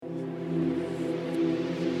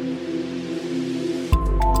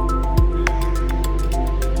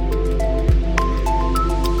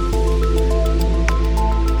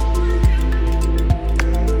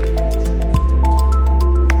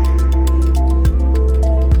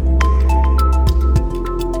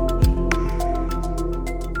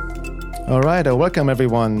All right, welcome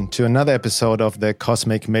everyone to another episode of the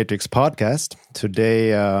Cosmic Matrix podcast.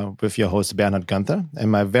 Today with your host Bernhard Guenther and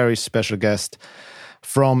my very special guest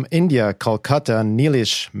from India, Kolkata,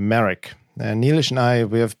 Neelesh Marik. Neelesh and I,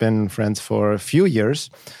 we have been friends for a few years,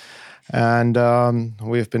 and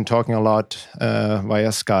we've been talking a lot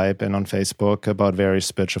via Skype and on Facebook about various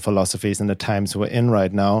spiritual philosophies and the times we're in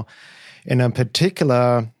right now. In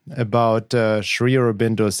particular about Sri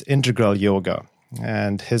Aurobindo's integral yoga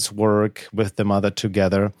and his work with the Mother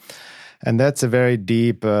together. And that's a very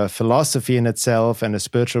deep philosophy in itself and a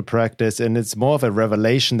spiritual practice. And it's more of a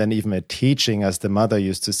revelation than even a teaching, as the Mother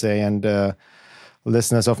used to say. And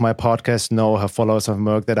listeners of my podcast know, her followers of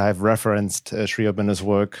work, that I've referenced Sri Aurobindo's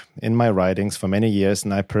work in my writings for many years.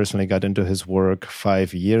 And I personally got into his work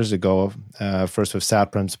 5 years ago, first with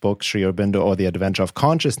Satpram's book, Sri Aurobindo, or The Adventure of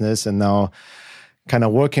Consciousness, and now kind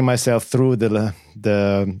of working myself through the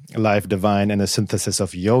Life Divine and a synthesis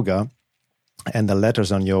of yoga and the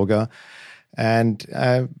letters on yoga. And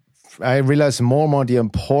I realized more and more the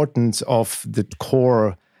importance of the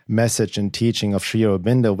core message and teaching of Sri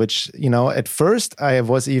Aurobindo, which, you know, at first I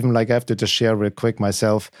was even like, I have to just share real quick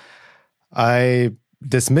myself, I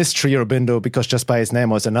dismissed Sri Aurobindo because just by his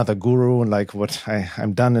name I was another guru and like what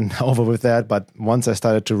I'm done and over with that. But once I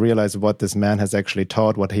started to realize what this man has actually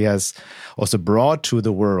taught, what he has also brought to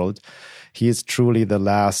the world, he is truly the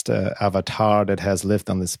last avatar that has lived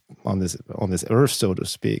on this earth, so to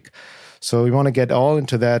speak. So we want to get all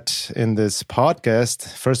into that in this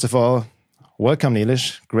podcast. First of all, welcome,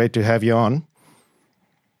 Neelesh. Great to have you on.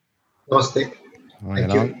 Namaste.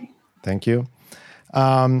 Thank you.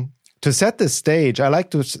 To set the stage, I like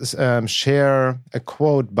to share a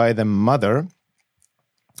quote by the Mother,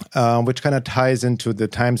 which kind of ties into the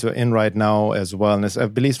times we're in right now as well. And I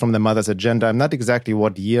believe from the Mother's agenda. I'm not exactly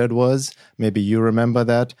what year it was. Maybe you remember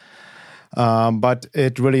that. But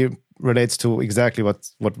it really relates to exactly what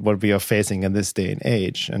we are facing in this day and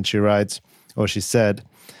age. And she writes, or she said,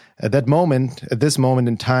 at this moment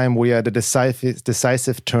in time, we are at a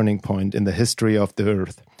decisive turning point in the history of the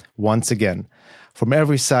earth. Once again, from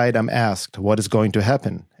every side, I'm asked, what is going to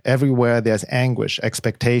happen? Everywhere there's anguish,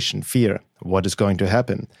 expectation, fear. What is going to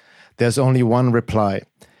happen? There's only one reply.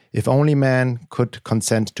 If only man could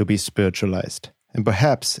consent to be spiritualized. And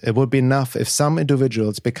perhaps it would be enough if some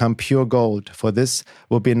individuals become pure gold, for this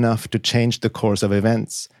will be enough to change the course of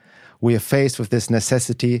events. We are faced with this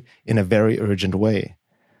necessity in a very urgent way.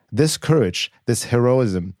 This courage, this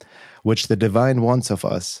heroism, which the divine wants of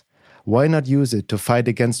us, why not use it to fight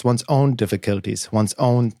against one's own difficulties, one's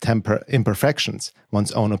own imperfections,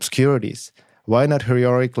 one's own obscurities? Why not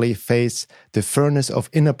heroically face the furnace of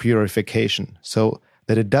inner purification so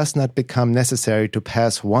that it does not become necessary to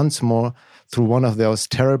pass once more through one of those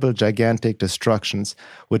terrible, gigantic destructions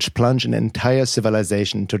which plunge an entire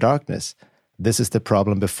civilization into darkness? This is the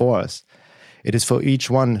problem before us. It is for each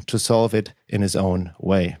one to solve it in his own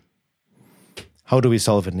way. How do we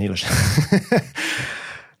solve it, Neelesh?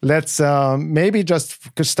 Let's maybe just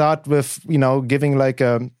start with, giving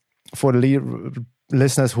for the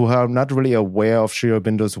listeners who are not really aware of Sri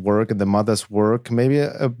Aurobindo's work and the Mother's work, maybe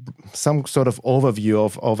some sort of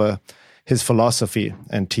overview of his philosophy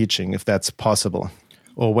and teaching, if that's possible,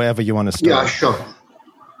 or wherever you want to start. Yeah, sure.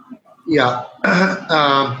 Yeah.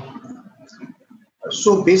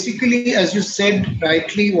 So basically, as you said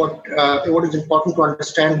rightly, what is important to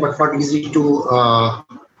understand but not easy to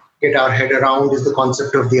get our head around is the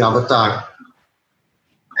concept of the avatar.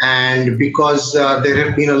 And because there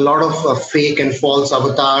have been a lot of fake and false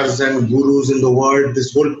avatars and gurus in the world,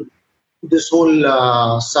 this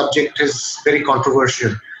whole subject is very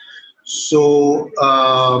controversial. So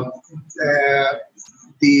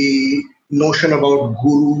the notion about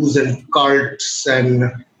gurus and cults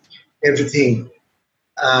and everything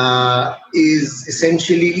is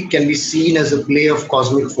essentially can be seen as a play of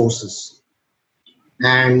cosmic forces.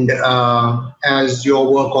 And as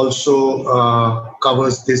your work also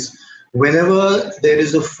covers this, whenever there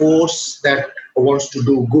is a force that wants to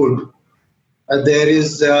do good, there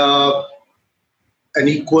is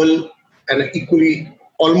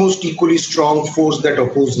almost equally strong force that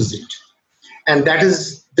opposes it. And that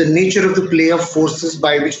is the nature of the play of forces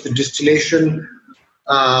by which the distillation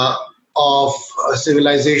of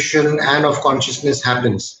civilization and of consciousness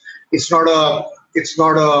happens. It's not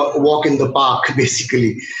a walk in the park,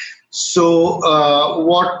 basically. So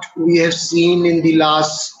what we have seen in the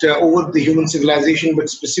last, over the human civilization, but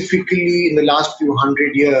specifically in the last few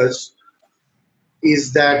hundred years,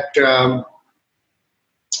 is that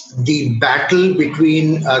the battle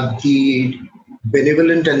between the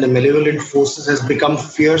benevolent and the malevolent forces has become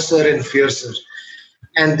fiercer and fiercer.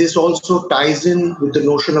 And this also ties in with the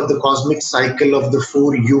notion of the cosmic cycle of the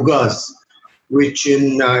 4 yugas, which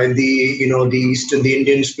in the East and the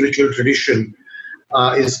Indian spiritual tradition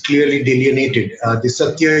is clearly delineated. The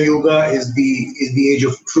Satya Yuga is the age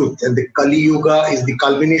of truth, and the Kali Yuga is the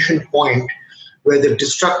culmination point where the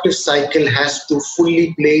destructive cycle has to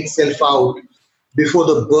fully play itself out before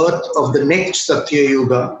the birth of the next Satya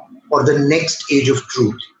Yuga or the next age of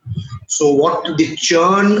truth. So what the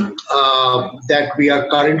churn that we are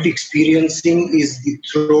currently experiencing is the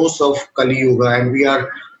throes of Kali Yuga, and we are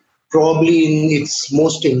probably in its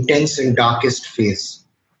most intense and darkest phase.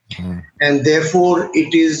 And therefore,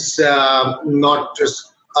 it is not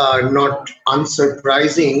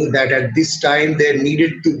unsurprising that at this time there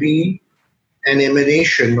needed to be an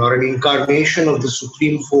emanation or an incarnation of the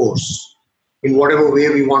Supreme Force, in whatever way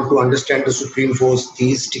we want to understand the Supreme Force,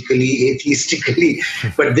 theistically, atheistically.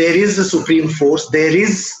 But there is a Supreme Force, there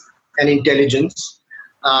is an intelligence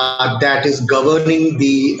that is governing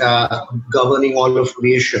governing all of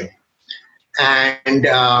creation. And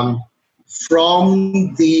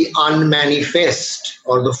from the unmanifest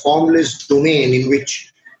or the formless domain in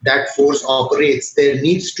which that force operates, there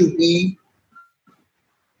needs to be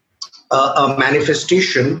a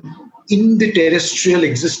manifestation in the terrestrial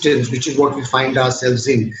existence, which is what we find ourselves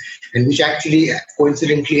in, and which actually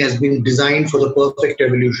coincidentally has been designed for the perfect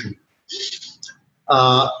evolution.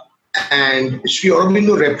 And Sri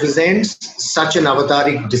Aurobindo represents such an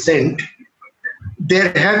avataric descent.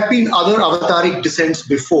 There have been other avataric descents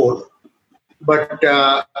before, but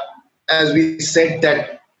as we said,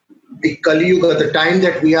 that the Kali Yuga, the time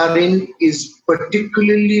that we are in, is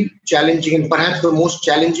particularly challenging and perhaps the most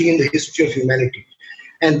challenging in the history of humanity.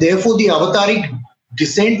 And therefore, the avataric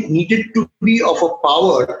descent needed to be of a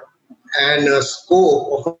power and a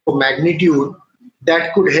scope of a magnitude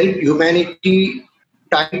that could help humanity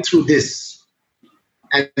tie through this.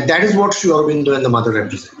 And that is what Sri Aurobindo and the Mother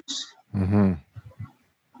represents. Mm-hmm.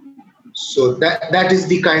 So that is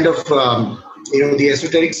the kind of the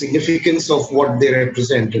esoteric significance of what they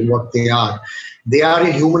represent and what they are. They are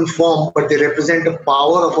in human form, but they represent a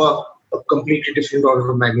power of a completely different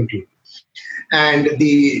order of magnitude. And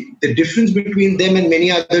the difference between them and many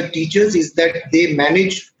other teachers is that they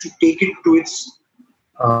manage to take it to its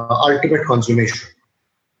ultimate consummation.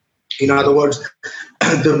 In other words,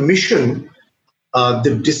 the mission,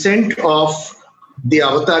 the descent of the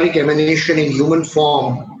avataric emanation in human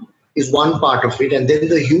form is one part of it, and then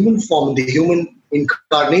the human form, the human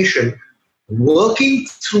incarnation, working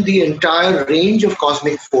through the entire range of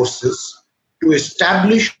cosmic forces to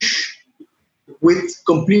establish with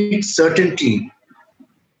complete certainty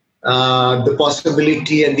the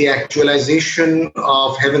possibility and the actualization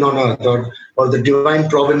of heaven on earth, or the divine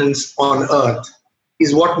provenance on earth,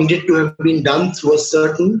 is what needed to have been done through a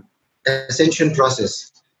certain ascension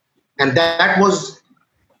process. And that was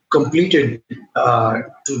completed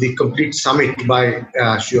to the complete summit by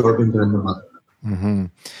Sri Aurobindo and the Mother. Mm-hmm.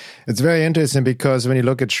 It's very interesting because when you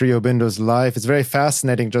look at Sri Aurobindo's life, it's very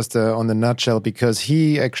fascinating just on the nutshell, because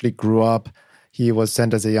he actually grew up. He was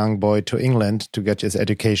sent as a young boy to England to get his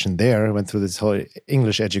education there, went through this whole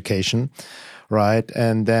English education, right?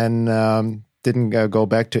 And then didn't go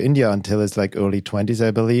back to India until his early 20s,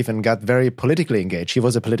 I believe, and got very politically engaged. He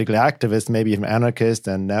was a political activist, maybe even anarchist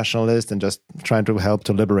and nationalist, and just trying to help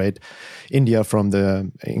to liberate India from the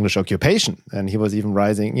English occupation. And he was even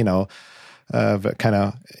rising,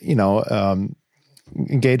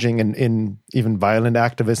 engaging in even violent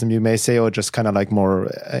activism, you may say, or just kind of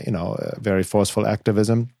more, very forceful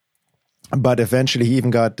activism. But eventually he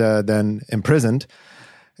even got then imprisoned.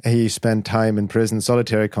 He spent time in prison,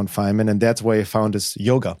 solitary confinement, and that's where he found his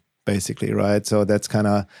yoga, basically, right? So that's kind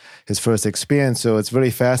of his first experience. So it's really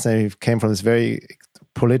fascinating. He came from this very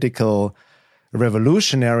political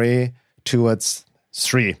revolutionary towards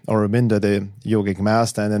Sri Aurobindo, the yogic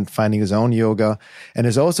master, and then finding his own yoga. And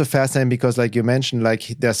it's also fascinating because, like you mentioned,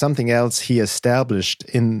 there's something else he established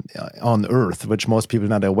on Earth, which most people are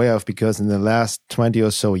not aware of, because in the last 20 or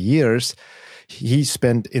so years, he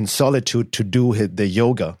spent in solitude to do the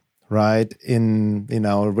yoga, right?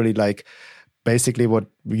 Really basically what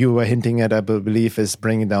you were hinting at, I believe, is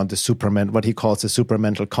bringing down what he calls the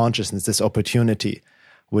supramental consciousness, this opportunity,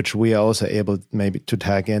 which we are also able maybe to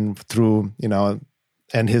tag in through,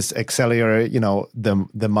 and his accelerator,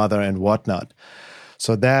 the Mother and whatnot.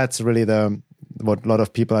 So that's really what a lot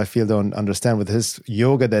of people, I feel, don't understand with his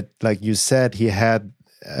yoga, that, like you said, he had,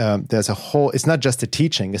 there's a whole, it's not just a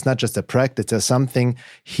teaching, it's not just a practice, there's something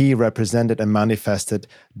he represented and manifested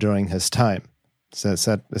during his time. So is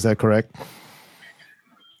that correct?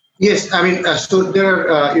 Yes, I mean, so there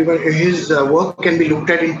are, his work can be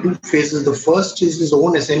looked at in two phases. The first is his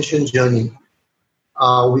own ascension journey,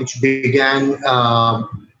 which began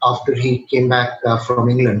after he came back from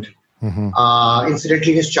England.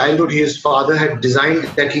 Incidentally, in his childhood, his father had designed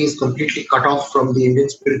that he is completely cut off from the Indian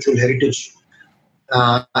spiritual heritage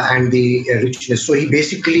and the richness. So he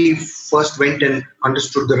basically first went and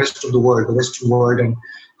understood the rest of the world, the Western world, and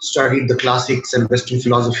studied the classics and Western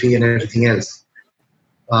philosophy and everything else.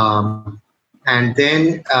 And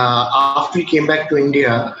then after he came back to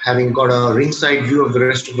India, having got a ringside view of the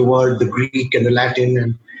rest of the world, the Greek and the Latin,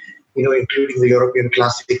 and including the European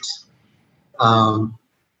classics,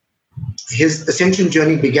 his ascension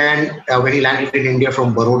journey began when he landed in India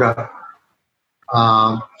from Baroda.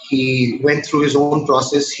 He went through his own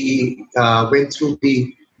process. He went through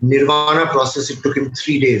the nirvana process. It took him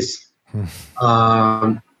 3 days.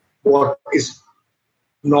 What is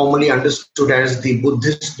normally understood as the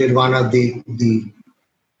Buddhist nirvana, the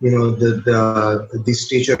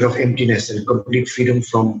stature of emptiness and complete freedom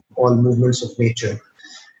from all movements of nature.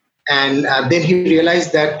 And then he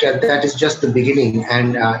realized that that is just the beginning,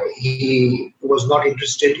 and he was not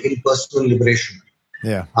interested in personal liberation.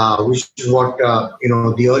 Yeah, which is what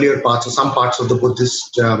the earlier parts, or some parts of the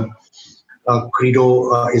Buddhist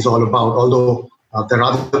credo is all about. Although there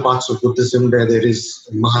are other parts of Buddhism where there is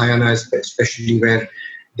Mahayana, especially where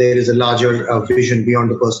there is a larger vision beyond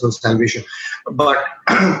the personal salvation. But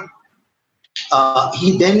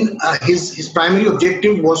he then his primary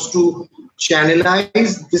objective was to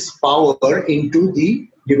channelize this power into the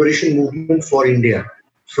liberation movement for India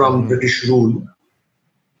from British rule.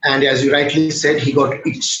 And as you rightly said, he got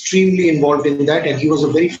extremely involved in that, and he was a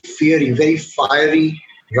very fiery, very fiery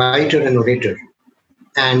writer and orator.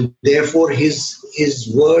 And therefore, his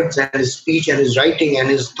words and his speech and his writing and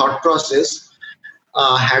his thought process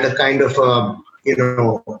had a kind of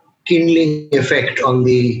kindling effect on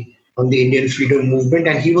the Indian freedom movement.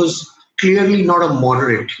 And he was clearly not a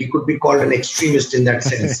moderate. He could be called an extremist in that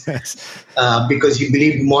sense, because he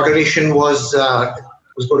believed moderation was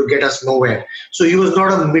going to get us nowhere. So he was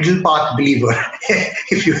not a middle path believer,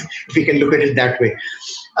 if you can look at it that way.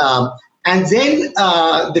 And then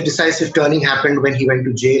the decisive turning happened when he went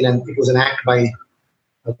to jail, and it was an act by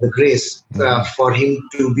the grace for him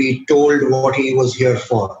to be told what he was here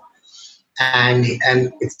for. And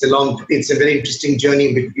it's a very interesting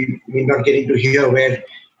journey, but we're not getting to hear where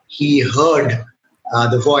he heard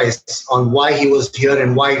the voice on why he was here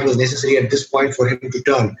and why it was necessary at this point for him to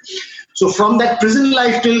turn. So from that prison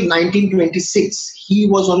life till 1926, he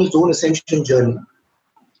was on his own ascension journey.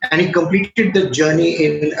 And he completed the journey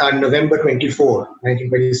in November 24,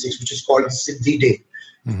 1926, which is called Siddhi Day.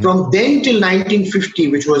 From then till 1950,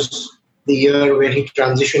 which was the year where he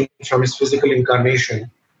transitioned from his physical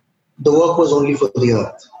incarnation, the work was only for the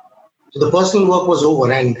earth. So the personal work was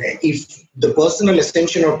over. And if the personal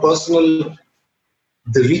ascension or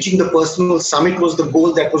reaching the personal summit was the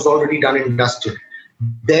goal, that was already done and dusted.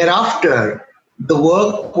 Thereafter, the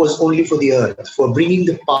work was only for the earth, for bringing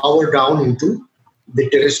the power down into the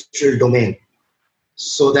terrestrial domain,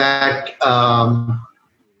 so that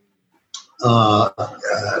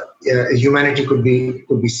humanity could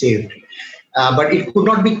be saved. But it could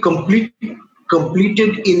not be completed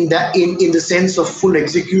in the sense of full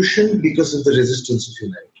execution because of the resistance of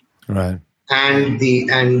humanity. Right. And the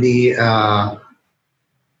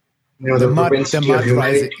propensity of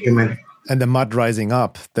humanity. And the mud rising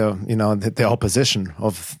up, the opposition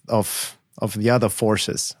of the other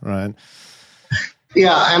forces, right?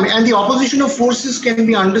 Yeah, I mean, and the opposition of forces can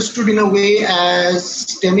be understood in a way as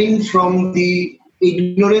stemming from the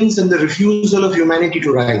ignorance and the refusal of humanity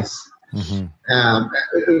to rise.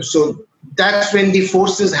 So that's when the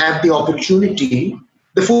forces have the opportunity.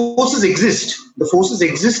 The forces exist. The forces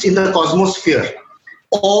exist in the cosmosphere.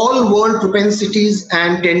 All world propensities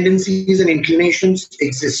and tendencies and inclinations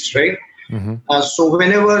exist, right? So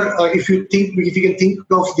whenever, if you can think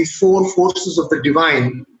of the four forces of the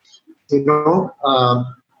divine,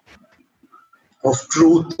 of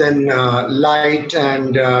truth and light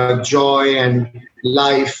and joy and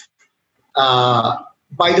life,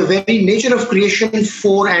 by the very nature of creation,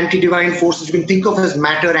 four anti-divine forces you can think of as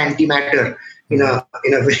matter, antimatter, in a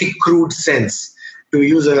very crude sense, to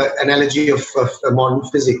use an analogy of modern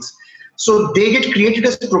physics. So they get created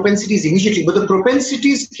as propensities immediately, but the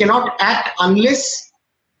propensities cannot act unless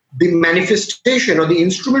the manifestation or the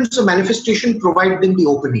instruments of manifestation provide them the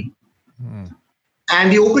opening.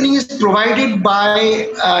 And the opening is provided by,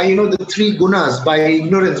 the three gunas, by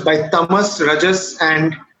ignorance, by tamas, rajas,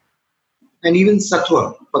 and even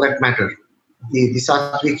sattva, for that matter, the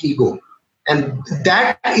sattvic ego. And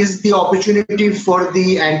that is the opportunity for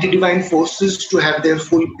the anti-divine forces to have their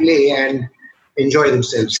full play and enjoy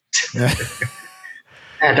themselves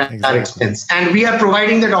at our expense. And we are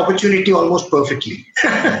providing that opportunity almost perfectly.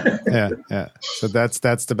 Yeah. So that's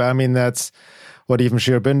what even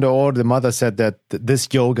Sri Aurobindo or the mother said, that this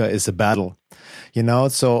yoga is a battle.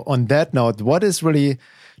 So on that note, what is really,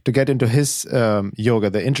 to get into his yoga,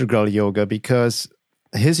 the integral yoga, because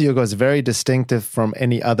his yoga is very distinctive from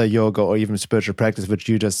any other yoga or even spiritual practice, which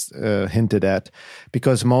you just hinted at,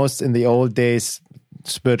 because most in the old days,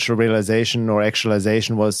 spiritual realization or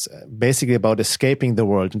actualization was basically about escaping the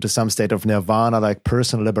world into some state of nirvana, like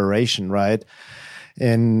personal liberation, right?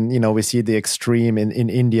 And, we see the extreme in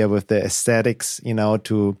India with the aesthetics,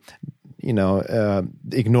 to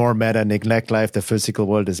ignore matter, neglect life, the physical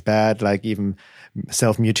world is bad, like even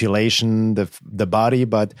self-mutilation, the body.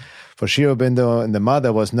 But for Sri Aurobindo and the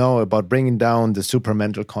mother was about bringing down the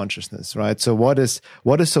supramental consciousness, right? So what is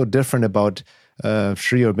so different about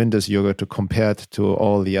Sri Aurobindo's yoga to compare to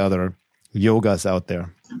all the other yogas out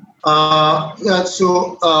there?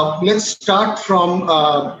 So let's start from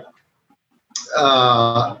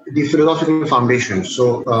the philosophical foundation.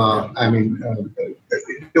 So,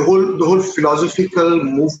 the whole philosophical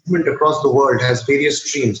movement across the world has various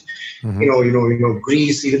streams. Mm-hmm.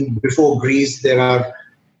 Greece, even before Greece, there are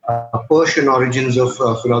Persian origins of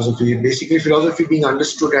philosophy. Basically, philosophy being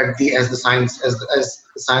understood as the science, as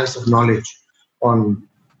the science of knowledge on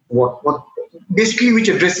what basically, which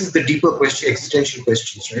addresses the deeper existential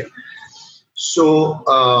questions, right?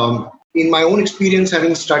 So, in my own experience,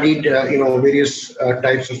 having studied, various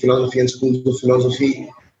types of philosophy and schools of philosophy,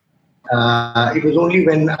 it was only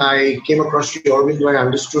when I came across Sri Aurobindo I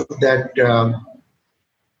understood that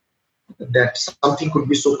something could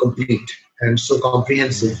be so complete and so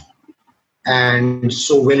comprehensive and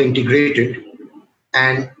so well integrated,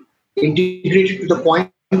 and integrated to the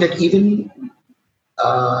point that even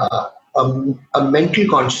a mental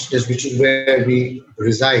consciousness, which is where we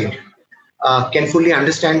reside, can fully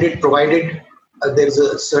understand it, provided there is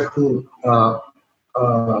a certain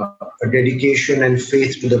dedication and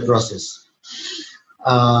faith to the process.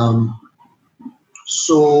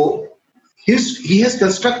 So he has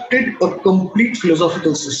constructed a complete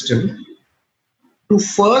philosophical system to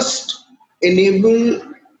first enable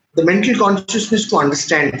the mental consciousness to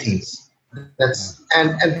understand things.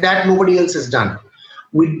 And that nobody else has done.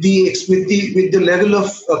 With the level of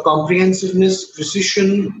comprehensiveness,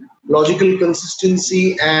 precision, logical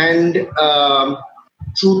consistency, and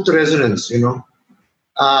truth resonance, than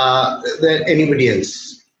anybody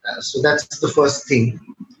else. So that's the first thing,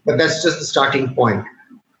 but that's just the starting point.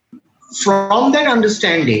 From that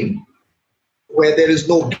understanding, where there is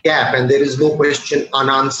no gap and there is no question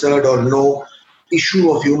unanswered or no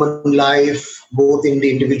issue of human life, both in the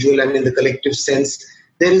individual and in the collective sense,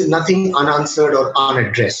 there is nothing unanswered or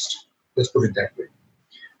unaddressed. Let's put it that way.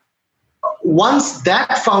 Once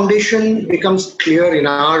that foundation becomes clear in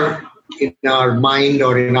our mind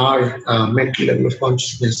or in our mental level of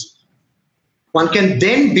consciousness, one can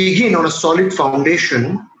then begin on a solid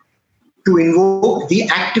foundation to invoke the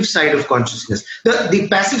active side of consciousness. The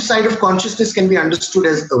passive side of consciousness can be understood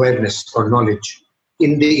as awareness or knowledge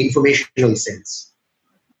in the informational sense.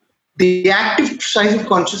 The active side of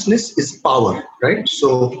consciousness is power, right?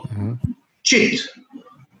 So, Chit,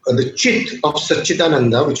 the Chit of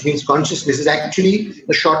Satchitananda, which means consciousness, is actually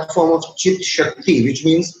the short form of Chit Shakti, which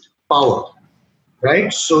means power,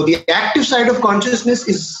 right? So the active side of consciousness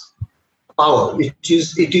is power,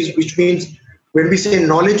 which means when we say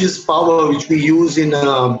knowledge is power, which we use in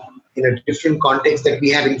a different context, that we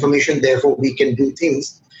have information, therefore we can do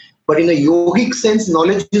things. But in a yogic sense,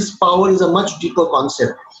 knowledge is power is a much deeper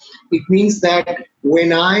concept. It means that when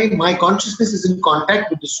my consciousness is in contact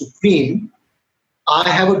with the Supreme, I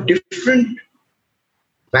have a different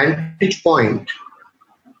vantage point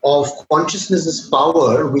of consciousness as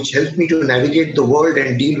power, which helps me to navigate the world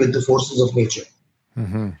and deal with the forces of nature.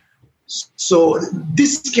 Mm-hmm. So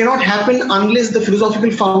this cannot happen unless the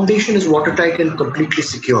philosophical foundation is watertight and completely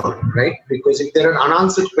secure, right? Because if there are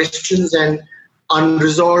unanswered questions and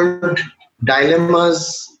unresolved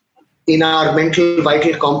dilemmas in our mental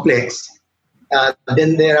vital complex,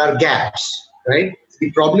 then there are gaps, right?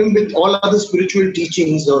 The problem with all other spiritual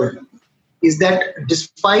teachings is that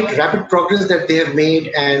despite rapid progress that they have made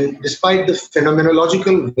and despite the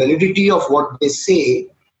phenomenological validity of what they say,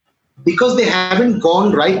 because they haven't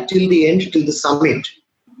gone right till the end, till the summit,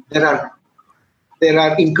 there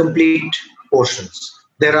are incomplete portions.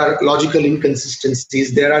 There are logical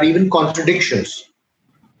inconsistencies. There are even contradictions.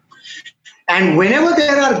 And whenever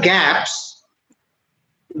there are gaps,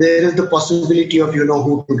 there is the possibility of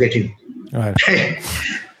who to get in. Right.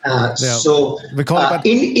 Yeah. So we call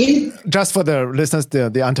it, just for the listeners,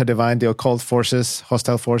 the anti-divine, the occult forces,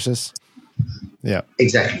 hostile forces. Yeah.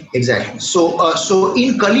 Exactly. So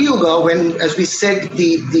in Kali Yuga, when, as we said,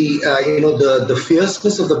 the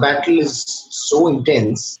fierceness of the battle is so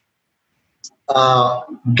intense,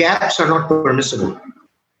 gaps are not permissible.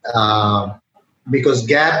 Because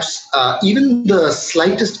gaps, even the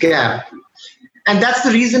slightest gap, and that's the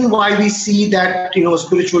reason why we see that,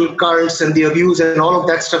 spiritual cults and the abuse and all of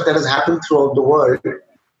that stuff that has happened throughout the world,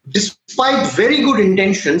 despite very good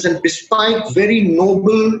intentions and despite very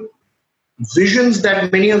noble visions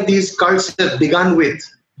that many of these cults have begun with,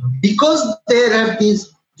 because there have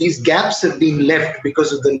these gaps have been left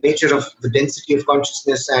because of the nature of the density of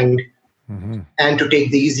consciousness and to take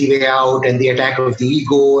the easy way out and the attack of the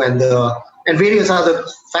ego and various other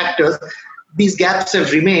factors. These gaps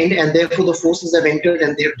have remained, and therefore the forces have entered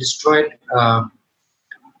and they have destroyed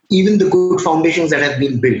even the good foundations that have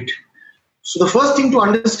been built. So the first thing to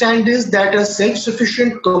understand is that a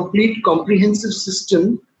self-sufficient, complete, comprehensive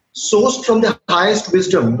system sourced from the highest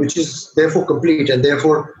wisdom, which is therefore complete, and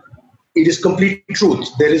therefore it is complete truth.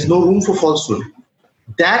 There is no room for falsehood.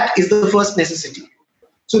 That is the first necessity.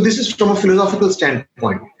 So this is from a philosophical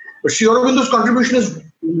standpoint. But Sri Aurobindo's contribution is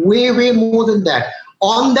way, way more than that.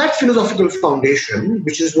 On that philosophical foundation,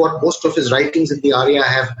 which is what most of his writings in the Arya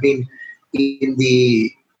have been in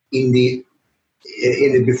the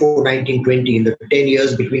before 1920, in the 10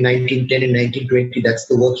 years between 1910 and 1920, that's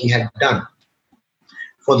the work he had done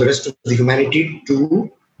for the rest of the humanity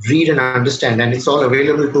to read and understand. And it's all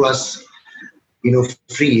available to us,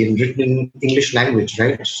 free and written in English language,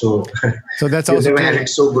 right? So that's also never had it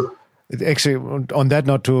so good. Actually, on that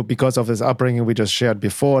note too, because of his upbringing we just shared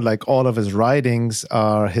before, like all of his writings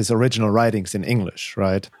are his original writings in English,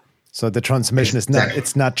 right? So the transmission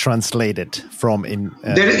it's not translated from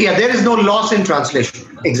there is no loss in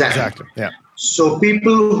translation. Exactly. Yeah. So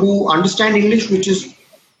people who understand English, which is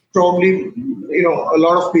probably, a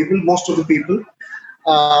lot of people, most of the people,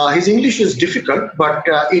 his English is difficult, but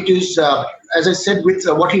it is, as I said, with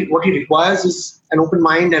what he requires is an open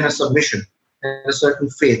mind and a submission and a certain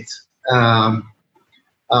faith.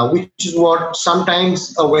 Which is what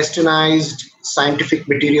sometimes a westernized scientific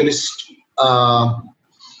materialist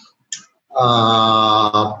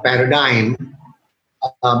paradigm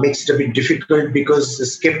makes it a bit difficult, because the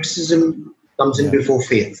skepticism comes in before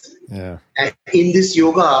faith. Yeah. And in this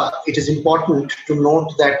yoga, it is important to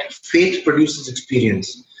note that faith produces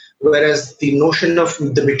experience, whereas the notion of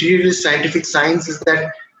the materialist scientific science is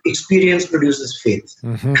that experience produces faith,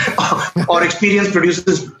 or experience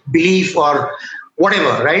produces belief, or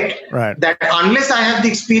whatever, right? Right. That unless I have the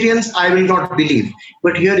experience, I will not believe.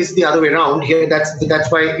 But here is the other way around. Here, that's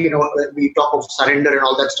why we talk of surrender and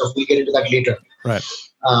all that stuff. We'll get into that later. Right.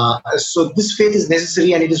 So this faith is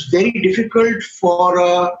necessary, and it is very difficult for.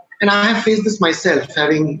 And I have faced this myself,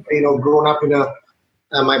 having grown up in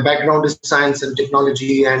my background is science and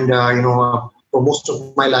technology, and for most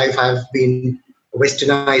of my life I've been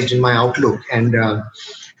westernized in my outlook, and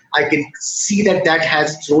I can see that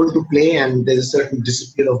has its role to play, and there's a certain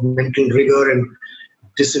discipline of mental rigor and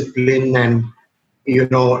discipline and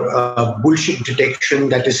bullshit detection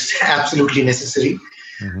that is absolutely necessary.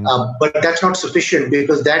 But that's not sufficient,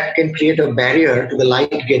 because that can create a barrier to the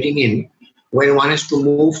light getting in when one has to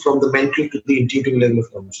move from the mental to the intuitive level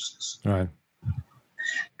of consciousness. Right.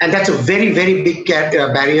 And that's a very, very big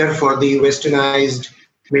barrier for the westernized,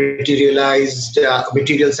 materialized,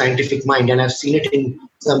 material scientific mind. And I've seen it in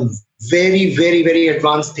some very, very, very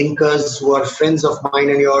advanced thinkers who are friends of mine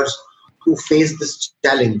and yours, who face this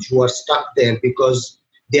challenge, who are stuck there because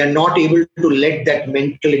they are not able to let that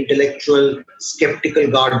mental, intellectual,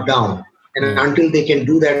 skeptical guard down. And until they can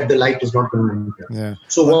do that, the light is not going to enter. Yeah.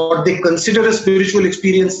 So what they consider a spiritual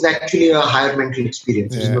experience is actually a higher mental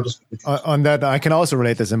experience. Yeah. Not a spiritual on that, I can also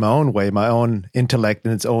relate this in my own way, my own intellect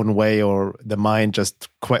in its own way, or the mind just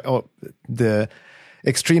the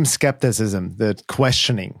extreme skepticism, the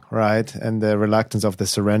questioning, right? And the reluctance of the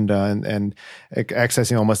surrender and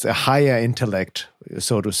accessing almost a higher intellect,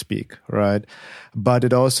 so to speak, right? But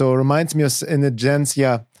it also reminds me of, in a sense,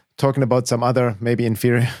 talking about some other maybe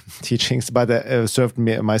inferior teachings, but served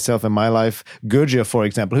myself in my life. Guenther, for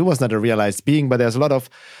example, who was not a realized being, but there's a lot of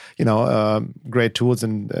great tools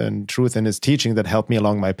and truth in his teaching that helped me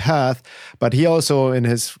along my path. But he also, in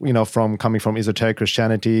his, from coming from esoteric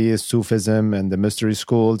Christianity, Sufism, and the mystery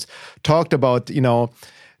schools, talked about,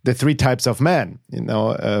 the three types of man,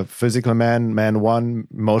 physical man, man one,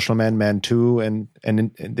 emotional man, man two, and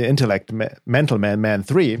the intellect, mental man, man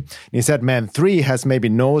three. And he said man three maybe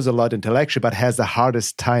knows a lot intellectually, but has the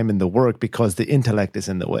hardest time in the work because the intellect is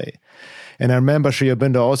in the way. And I remember Sri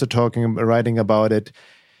Aurobindo also writing about it.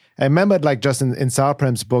 I remember just in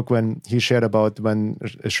Sarprem's book when he shared about when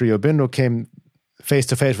Sri Aurobindo came face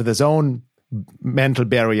to face with his own mental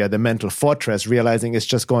barrier, the mental fortress, realizing it's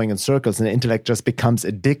just going in circles and the intellect just becomes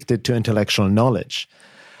addicted to intellectual knowledge,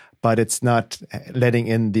 but it's not letting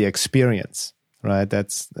in the experience, right?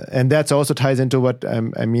 That's also ties into what,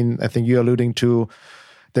 I think you're alluding to,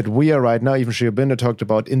 that we are right now, even Sri Aurobindo talked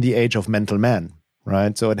about, in the age of mental man,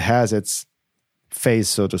 right? So it has its phase,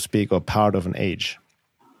 so to speak, or part of an age.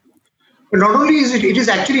 Not only is it is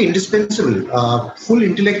actually indispensable. Full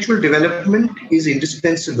intellectual development is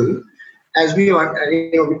indispensable. As we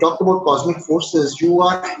talked about cosmic forces, you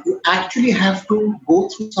actually have to go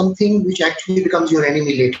through something which actually becomes your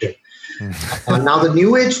enemy later. Now, the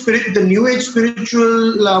New Age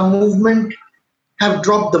spiritual movement have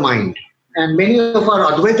dropped the mind, and many of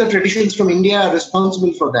our Advaita traditions from India are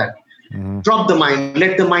responsible for that. Drop the mind,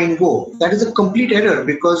 let the mind go. That is a complete error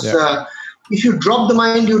because if you drop the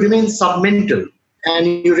mind, you remain submental and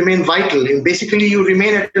you remain vital. Basically, you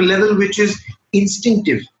remain at a level which is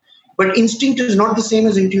instinctive. But instinct is not the same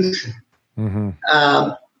as intuition.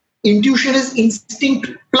 Intuition is instinct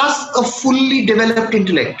plus a fully developed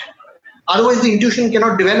intellect. Otherwise, the intuition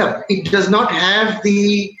cannot develop. It does not have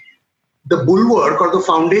the bulwark or the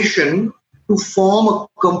foundation to form a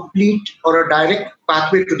complete or a direct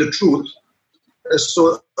pathway to the truth.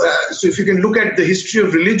 So if you can look at the history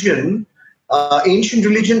of religion, ancient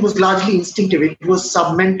religion was largely instinctive. It was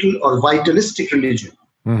submental or vitalistic religion.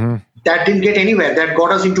 That didn't get anywhere. That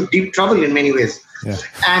got us into deep trouble in many ways. Yeah.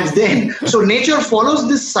 And then, so nature follows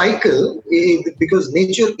this cycle because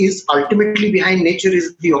nature is ultimately behind nature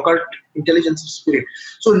is the occult intelligence of spirit.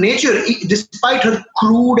 So nature, despite her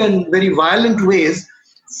crude and very violent ways,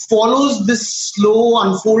 follows this slow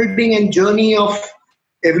unfolding and journey of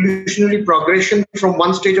evolutionary progression from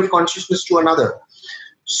one stage of consciousness to another.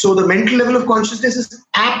 So the mental level of consciousness is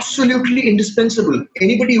absolutely indispensable.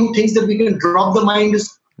 Anybody who thinks that we can drop the mind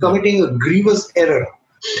is committing a grievous error.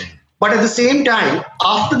 But at the same time,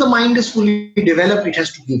 after the mind is fully developed, it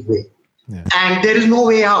has to give way. Yeah. And there is no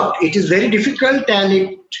way out. It is very difficult and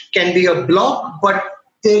it can be a block, but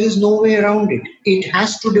there is no way around it. It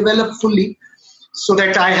has to develop fully so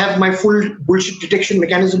that I have my full bullshit detection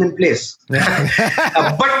mechanism in place.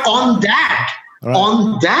 But on that,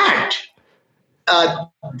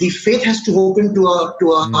 the faith has to open to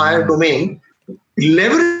a higher domain,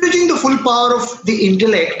 leveraging the full power of the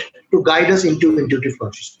intellect to guide us into intuitive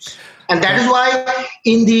consciousness. And that is why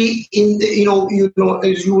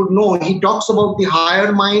as you would know, he talks about the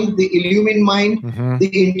higher mind, the illumined mind, the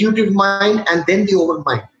intuitive mind, and then the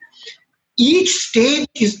overmind. Each stage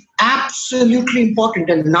is absolutely important,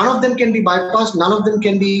 and none of them can be bypassed, none of them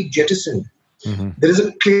can be jettisoned. There is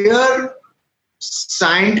a clear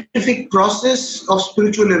scientific process of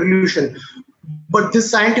spiritual evolution, but this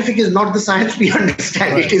scientific is not the science we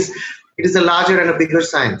understand. Right. It is a larger and a bigger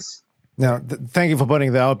science. Now, thank you for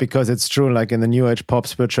pointing that out, because it's true. Like in the New Age pop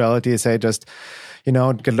spirituality, say just,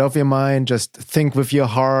 get off your mind, just think with your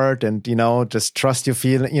heart, and just trust your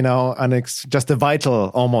feeling. Just the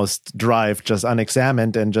vital almost drive, just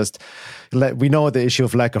unexamined, and just we know the issue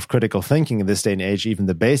of lack of critical thinking in this day and age, even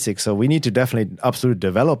the basics. So we need to definitely absolutely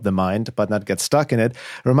develop the mind, but not get stuck in it.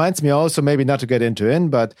 Reminds me also, maybe not to get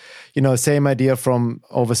but same idea from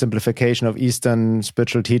oversimplification of Eastern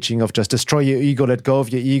spiritual teaching of just destroy your ego, let go of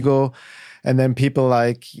your ego. And then people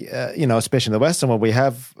like, especially in the Western world, we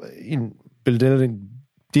have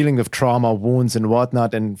dealing with trauma, wounds and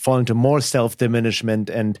whatnot, and fall into more self-diminishment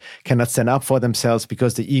and cannot stand up for themselves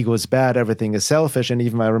because the ego is bad, everything is selfish. And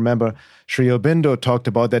even I remember Sri Aurobindo talked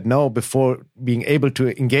about that, before being able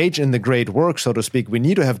to engage in the great work, so to speak, we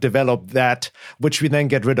need to have developed that, which we then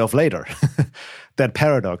get rid of later. That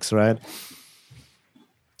paradox, right?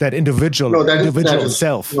 That individual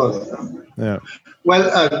self. Yeah.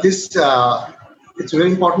 Well, it's a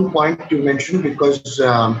very important point to mention, because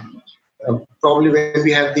probably when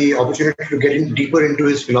we have the opportunity to get deeper into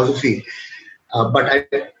his philosophy, but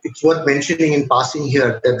it's worth mentioning in passing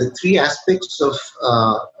here that the three aspects of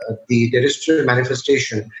the terrestrial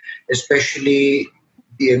manifestation, especially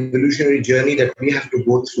the evolutionary journey that we have to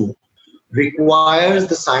go through, requires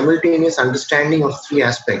the simultaneous understanding of three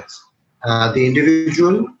aspects: the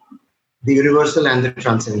individual, the universal, and the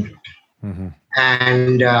transcendent.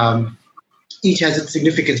 And each has its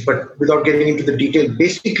significance, but without getting into the detail,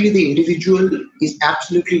 basically the individual is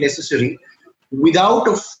absolutely necessary without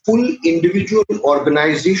a full individual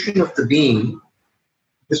organization of the being,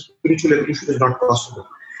 the spiritual evolution is not possible.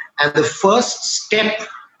 And the first step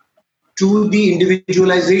to the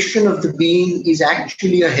individualization of the being is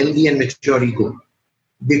actually a healthy and mature ego.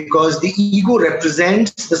 Because the ego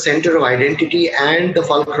represents the center of identity and the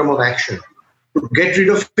fulcrum of action. To get rid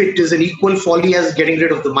of it is an equal folly as getting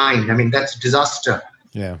rid of the mind. I mean, that's disaster.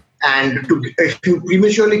 Yeah. And if you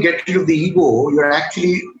prematurely get rid of the ego, you're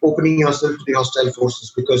actually opening yourself to the hostile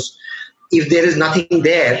forces. Because if there is nothing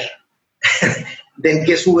there, then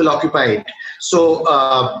guess who will occupy it? So,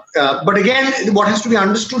 but again, what has to be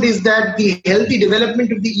understood is that the healthy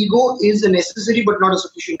development of the ego is a necessary but not a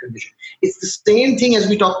sufficient condition. It's the same thing as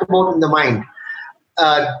we talked about in the mind.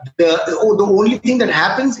 The only thing that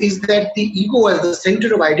happens is that the ego as the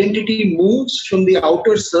center of identity moves from the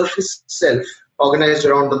outer surface self, organized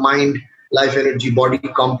around the mind, life, energy, body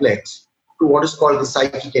complex, to what is called the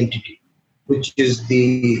psychic entity, which is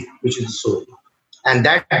the soul. And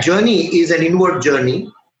that journey is an inward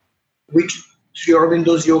journey, which Sri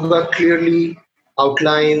Aurobindo's yoga clearly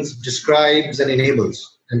outlines, describes, and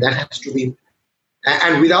enables. And that has to be,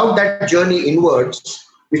 and without that journey inwards,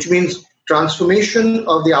 which means transformation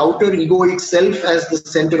of the outer egoic self as the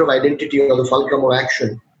center of identity or the fulcrum of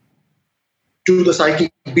action to the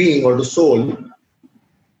psychic being or the soul,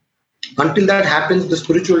 until that happens, the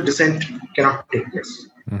spiritual descent cannot take place.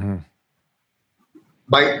 Mm-hmm.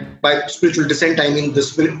 By spiritual descent, I mean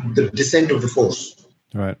the descent of the force.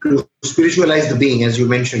 Right. To spiritualize the being, as you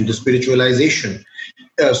mentioned, the spiritualization.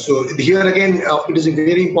 So here again, it is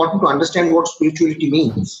very important to understand what spirituality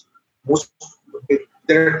means.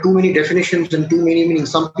 There are too many definitions and too many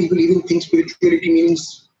meanings. Some people even think spirituality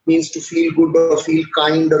means to feel good or feel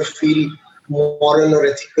kind or feel moral or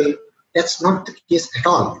ethical. That's not the case at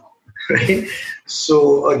all. Right?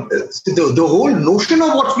 So the whole notion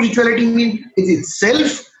of what spirituality means is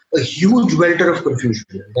itself a huge welter of confusion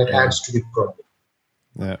that adds to the problem.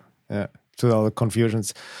 Yeah. To all the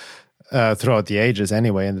confusions throughout the ages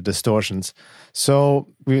anyway, and the distortions. So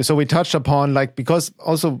we touched upon, like, because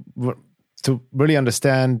also to really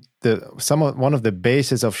understand one of the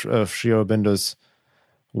bases of Sri Aurobindo's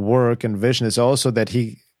work and vision is also that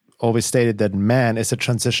he always stated that man is a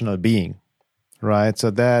transitional being, right?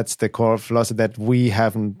 So that's the core philosophy, that we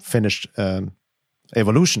haven't finished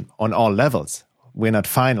evolution on all levels. We're not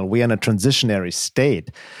final. We're in a transitionary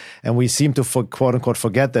state. And we seem to, quote unquote,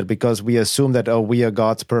 forget that, because we assume that, we are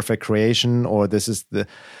God's perfect creation, or this is we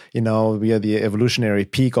are the evolutionary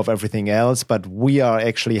peak of everything else, but we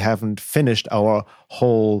actually haven't finished our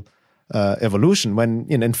whole evolution. When,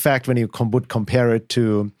 in fact, when you would compare it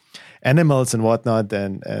to animals and whatnot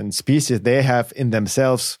and species, they have in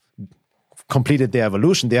themselves completed their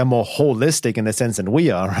evolution. They are more holistic in a sense than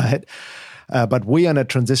we are, right? But we are in a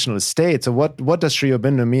transitional state. So what does Sri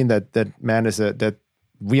Aurobindo mean that man is that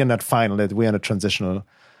we are not final, that we are in a transitional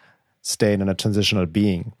state and a transitional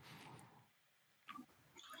being?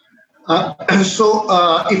 So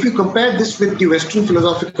if you compare this with the Western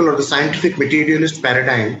philosophical or the scientific materialist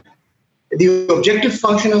paradigm, the objective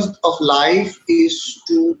function of life is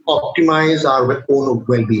to optimize our own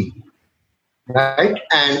well-being, right?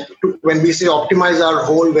 And when we say optimize our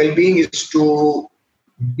whole well-being, is to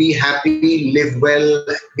be happy, live well,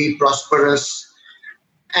 be prosperous,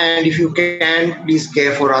 and if you can, please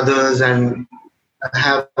care for others and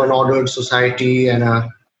have an ordered society and a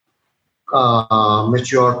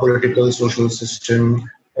mature political, social system,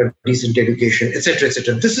 a decent education, etc.,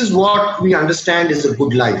 etc. This is what we understand is a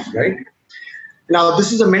good life, right? Now,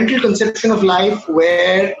 this is a mental conception of life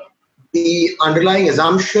where the underlying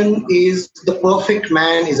assumption is the perfect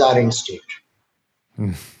man is our end state.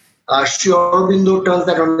 Sri Aurobindo turns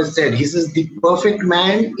that on his head. He says the perfect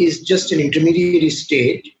man is just an intermediary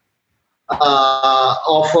state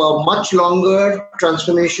of a much longer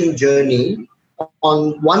transformation journey.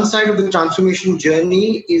 On one side of the transformation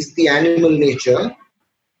journey is the animal nature,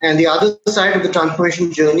 and the other side of the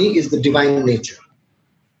transformation journey is the divine nature.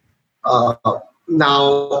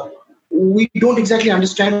 Now, we don't exactly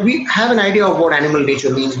understand. We have an idea of what animal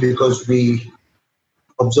nature means because we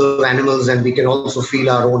observe animals, and we can also feel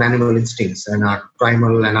our own animal instincts and our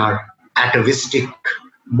primal and our atavistic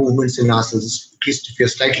movements in ourselves, at least if you're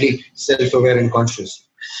slightly self-aware and conscious.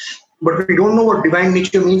 But we don't know what divine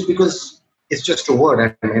nature means because it's just a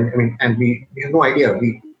word, and we have no idea.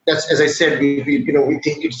 That's, as I said, we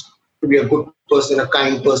think it's to be a good person, a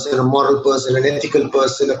kind person, a moral person, an ethical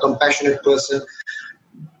person, a compassionate person.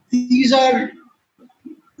 These are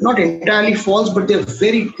not entirely false, but they're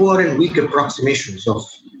very poor and weak approximations of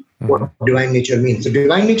what divine nature means. So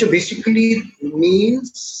divine nature basically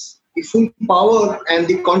means the full power and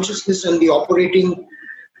the consciousness and the operating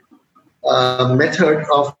method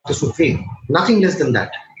of the Supreme. Nothing less than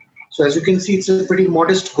that. So as you can see, it's a pretty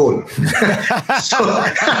modest goal. So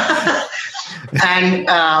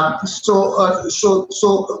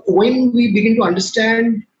when we begin to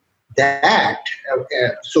understand that,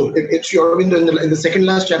 it's Sri Aurobindo in the second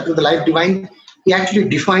last chapter of the Life Divine, he actually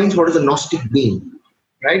defines what is a Gnostic being,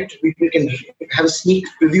 right? We can have a sneak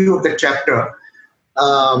preview of that chapter.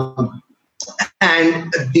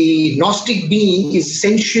 And the Gnostic being is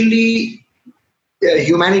essentially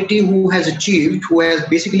humanity who has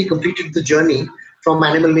basically completed the journey from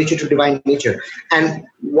animal nature to divine nature. And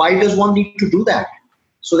why does one need to do that?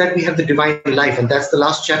 So that we have the divine life. And that's the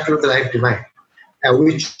last chapter of the Life Divine,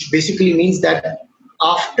 which basically means that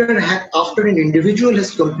after an individual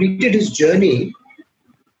has completed his journey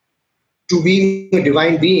to being a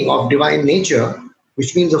divine being of divine nature,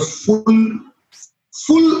 which means a full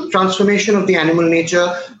transformation of the animal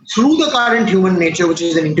nature through the current human nature, which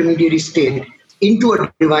is an intermediary state, into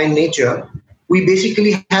a divine nature, we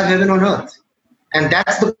basically have heaven on earth. And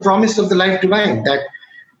that's the promise of the Life Divine, that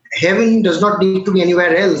heaven does not need to be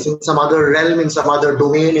anywhere else, in some other realm, in some other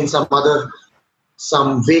domain, in some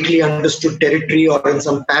vaguely understood territory, or in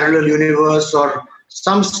some parallel universe or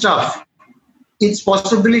some stuff. Its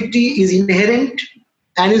possibility is inherent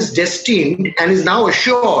and is destined and is now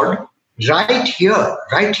assured right here,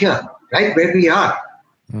 right where we are.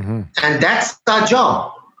 Mm-hmm. And that's our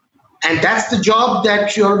job. And that's the job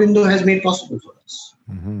that Sri Aurobindo has made possible for us.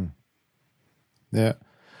 Mm-hmm. Yeah.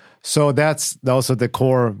 So that's also the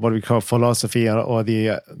core, what we call philosophy, or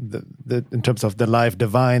the in terms of the Life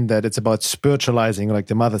Divine, that it's about spiritualizing, like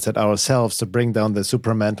the Mother said, ourselves, to bring down the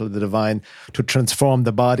supramental, the divine, to transform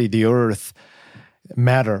the body, the earth,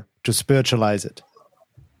 matter, to spiritualize it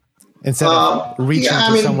instead of reaching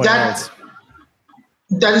to somewhere else.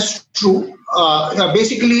 That is true.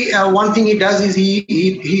 Basically, one thing he does is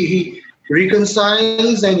he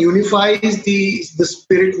reconciles and unifies the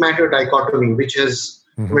spirit-matter dichotomy, which has,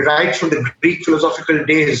 right from the Greek philosophical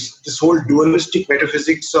days, this whole dualistic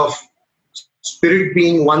metaphysics of spirit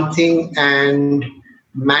being one thing and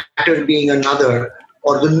matter being another,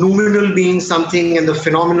 or the noumenal being something and the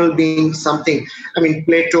phenomenal being something. I mean,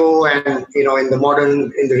 Plato and, in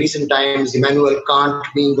the recent times, Immanuel Kant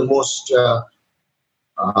being the most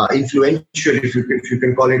influential, if you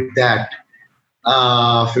can call it that,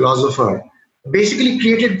 philosopher, basically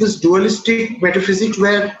created this dualistic metaphysics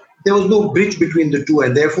where there was no bridge between the two,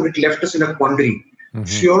 and therefore it left us in a quandary. Mm-hmm.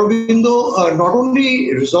 Sri Aurobindo not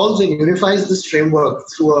only resolves and unifies this framework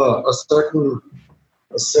through a certain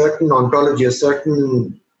ontology, a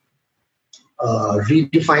certain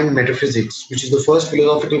redefined metaphysics, which is the first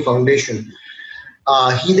philosophical foundation.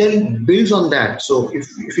 He then builds on that. So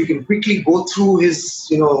if we can quickly go through his,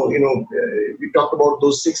 we talked about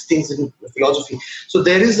those 6 things in philosophy. So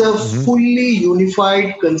there is a fully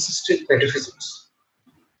unified, consistent metaphysics,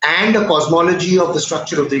 and a cosmology of the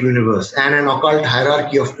structure of the universe, and an occult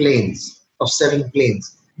hierarchy of planes, of 7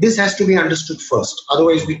 planes. This has to be understood first.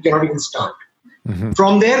 Otherwise, we cannot even start. Mm-hmm.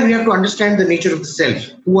 From there, we have to understand the nature of the self.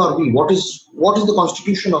 Who are we? What is the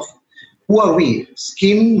constitution of who are we?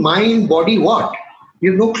 Skin, mind, body, what? We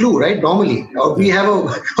have no clue, right? Normally, we have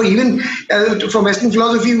or even from Western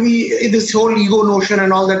philosophy, this whole ego notion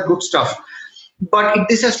and all that good stuff. But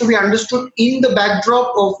this has to be understood in the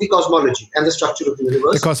backdrop of the cosmology and the structure of the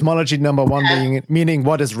universe. The cosmology, number one, meaning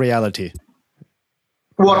what is reality?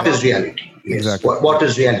 What is reality? Yes. Exactly. What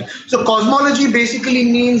is reality? So cosmology basically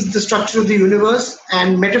means the structure of the universe,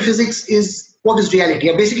 and metaphysics is what is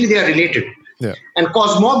reality. Basically, they are related. Yeah. And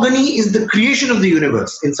cosmogony is the creation of the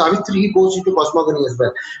universe. In Savitri, he goes into cosmogony as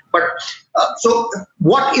well. But so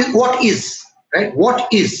what is, right?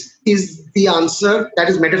 What is the answer? That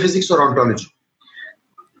is metaphysics or ontology.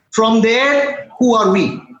 From there, who are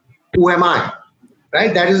we? Who am I?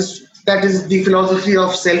 Right? That is the philosophy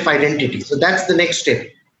of self-identity. So that's the next step.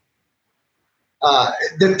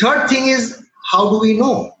 The third thing is, how do we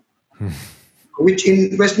know? Which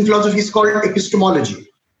in Western philosophy is called epistemology.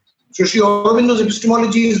 So Sri Aurobindo's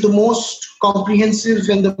epistemology is the most comprehensive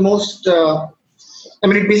and the most,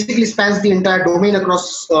 it basically spans the entire domain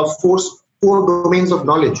across four domains of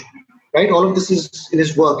knowledge, right? All of this is in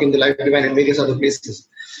his work in the Life Divine and various other places.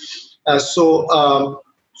 So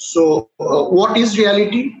what is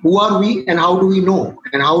reality? Who are we? And how do we know?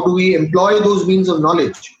 And how do we employ those means of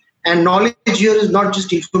knowledge? And knowledge here is not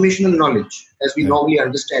just informational knowledge as we normally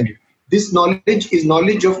understand it. This knowledge is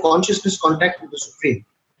knowledge of consciousness contact with the Supreme.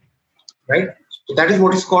 Right? So that is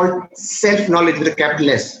what is called self-knowledge with a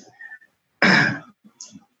capital S.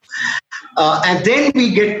 And then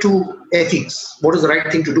we get to ethics. What is the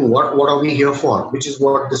right thing to do? What are we here for? Which is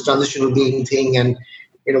what this transitional being thing, and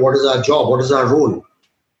what is our job? What is our role?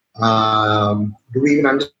 Do we even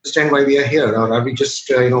understand why we are here, or are we just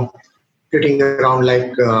flitting around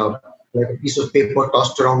like a piece of paper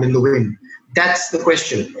tossed around in the wind? That's the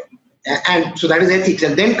question. And so that is ethics.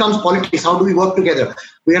 And then comes politics. How do we work together?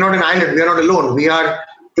 We are not an island. We are not alone. We are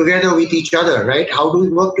together with each other, right? How do we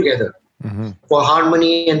work together for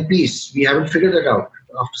harmony and peace? We haven't figured that out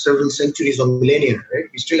after several centuries or millennia, right?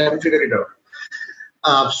 We still haven't figured it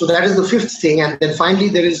out. So that is the fifth thing. And then finally,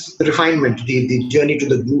 there is the refinement, the journey to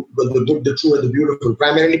the good, the true, and the beautiful,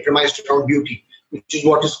 primarily premised around beauty, which is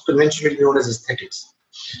what is conventionally known as aesthetics.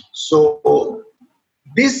 So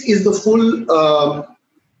this is the full,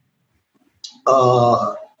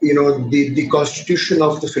 the constitution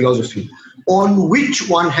of the philosophy, on which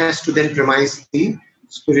one has to then premise the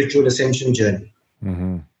spiritual ascension journey.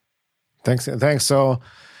 Thanks. So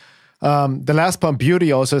the last point,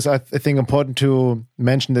 beauty, also is, I think, important to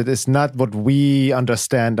mention that it's not what we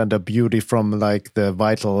understand under beauty from like the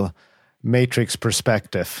vital matrix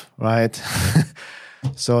perspective, right?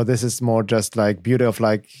 So this is more just like beauty of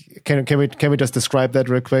like, can we just describe that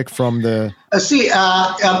real quick from the...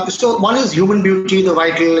 So one is human beauty, the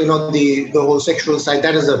vital, the whole sexual side.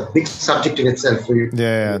 That is a big subject in itself.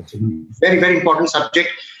 Yeah. It's a very, very important subject.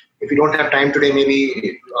 If you don't have time today,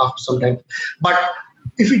 maybe after some time. But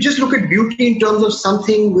if you just look at beauty in terms of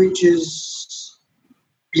something which is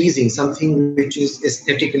pleasing, something which is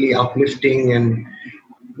aesthetically uplifting, and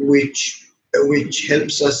which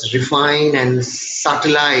helps us refine and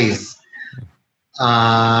subtleize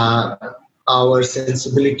our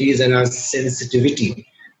sensibilities and our sensitivity.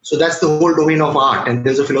 So that's the whole domain of art, and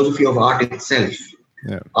there's a philosophy of art itself.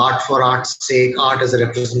 Yeah. Art for art's sake, art as a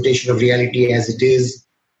representation of reality as it is,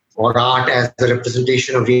 or art as a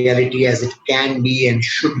representation of reality as it can be and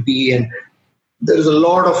should be. And there's there's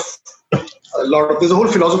a whole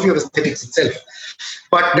philosophy of aesthetics itself.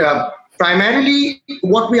 But primarily,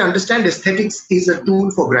 what we understand, aesthetics is a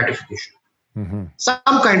tool for gratification, some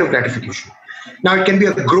kind of gratification. Now, it can be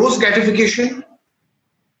a gross gratification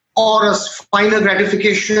or a finer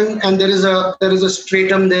gratification, and there is a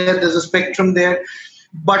stratum there, there's a spectrum there,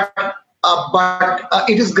 but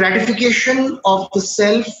it is gratification of the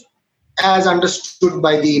self as understood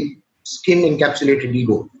by the skin-encapsulated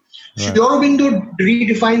ego. Sri Aurobindo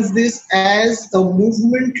redefines this as a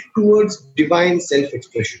movement towards divine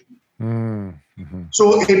self-expression.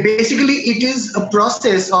 So basically, it is a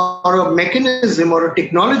process or a mechanism or a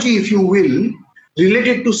technology, if you will,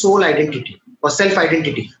 related to soul identity or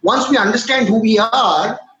self-identity. Once we understand who we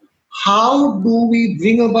are, how do we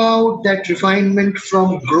bring about that refinement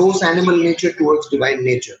from gross animal nature towards divine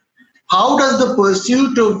nature? How does the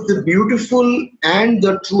pursuit of the beautiful and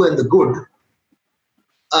the true and the good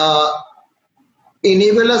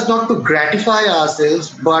enable us not to gratify ourselves,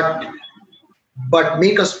 but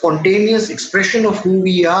make a spontaneous expression of who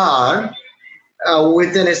we are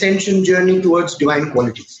with an ascension journey towards divine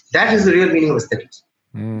qualities? That is the real meaning of aesthetics.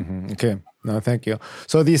 Okay. No, thank you.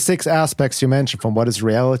 So these 6 aspects you mentioned, from what is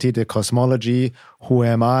reality, the cosmology, who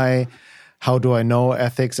am I, how do I know,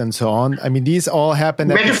 ethics, and so on. I mean, these all happen...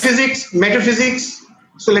 Metaphysics.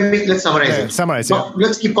 So let's summarize it. Summarize, yeah.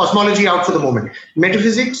 Let's keep cosmology out for the moment.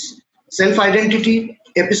 Metaphysics, self-identity,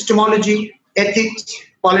 epistemology, ethics,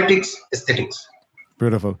 politics, aesthetics.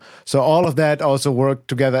 Beautiful. So all of that also work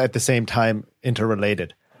together at the same time,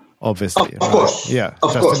 interrelated, obviously. Of course. Yeah,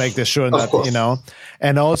 of just course. to make this sure that,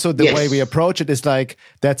 And also the way we approach it is like,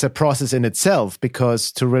 that's a process in itself,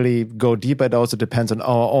 because to really go deeper, it also depends on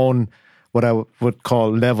our own, what I would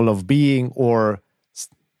call level of being or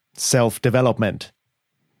self-development,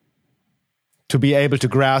 to be able to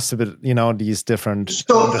grasp these different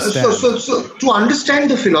So to understand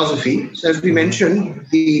the philosophy, as we mentioned,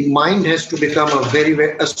 the mind has to become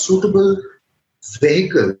a suitable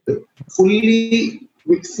vehicle,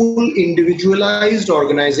 with full individualized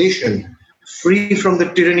organization, free from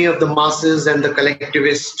the tyranny of the masses and the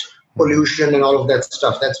collectivist pollution and all of that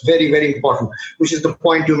stuff. That's very, very important, which is the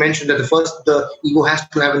point you mentioned, that the ego has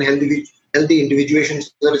to have a healthy individuation so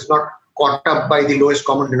that it's not caught up by the lowest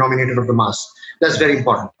common denominator of the mass. That's very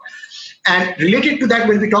important. And related to that,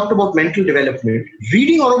 when we talked about mental development,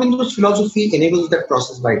 reading Aurobindo's philosophy enables that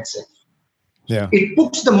process by itself. Yeah. It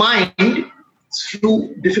puts the mind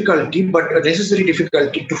through difficulty, but a necessary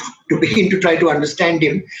difficulty to begin to try to understand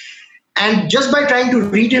him. And just by trying to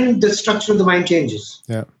read him, the structure of the mind changes.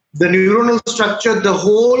 Yeah. The neuronal structure, the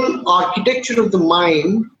whole architecture of the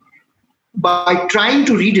mind, by trying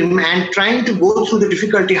to read him and trying to go through the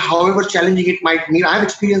difficulty, however challenging it might be. I've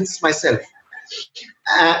experienced myself.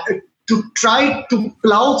 to try to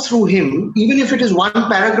plow through him, even if it is one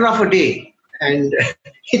paragraph a day, and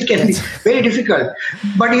it can be very difficult.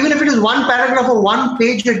 But even if it is one paragraph or one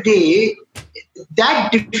page a day,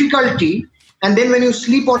 that difficulty, and then when you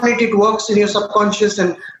sleep on it, it works in your subconscious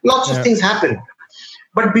and lots of things happen.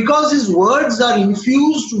 But because his words are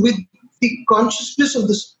infused with the consciousness of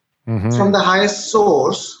this from the highest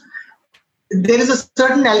source, there is a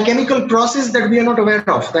certain alchemical process that we are not aware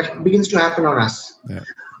of that begins to happen on us. Yeah.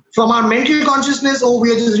 From our mental consciousness,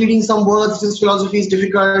 we are just reading some words, this philosophy is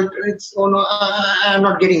difficult, I'm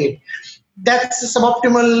not getting it. That's a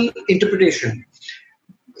suboptimal interpretation.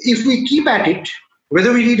 If we keep at it,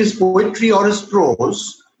 whether we read his poetry or his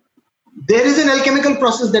prose, there is an alchemical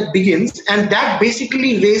process that begins, and that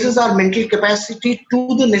basically raises our mental capacity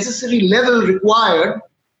to the necessary level required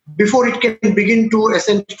before it can begin to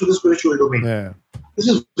ascend to the spiritual domain. Yeah. This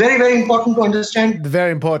is very, very important to understand.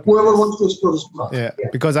 Very important. Whoever wants to explore this path. Yeah,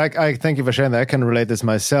 because I thank you for sharing that. I can relate this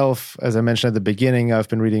myself. As I mentioned at the beginning, I've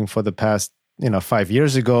been reading for the past 5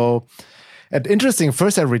 years ago. And interesting,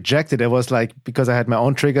 first I rejected it. It was like, because I had my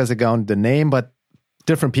own triggers around the name, but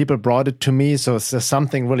different people brought it to me. So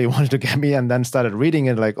something really wanted to get me, and then started reading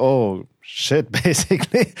it like, oh, shit,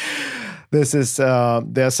 basically. This is,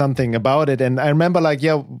 there's something about it. And I remember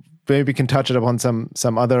maybe we can touch it upon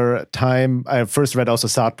some other time. I first read also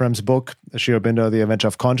Sartre's book, Sri Aurobindo, The Adventure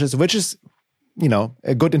of Consciousness, which is,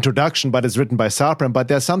 a good introduction, but it's written by Sartre. But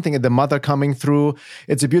there's something in the mother coming through.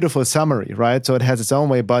 It's a beautiful summary, right? So it has its own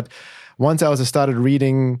way. But once I also started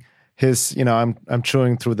reading his, I'm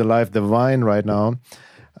chewing through The Life Divine right now,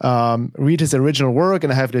 read his original work,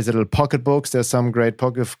 and I have these little pocket books. There's some great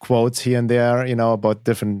pocket quotes here and there, about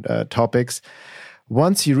different topics.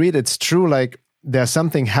 Once you read, it's true, like, there's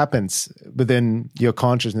something happens within your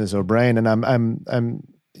consciousness or brain. And I'm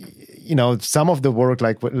some of the work,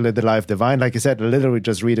 like The Life Divine, like you said, literally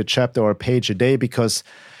just read a chapter or a page a day, because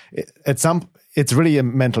it's really a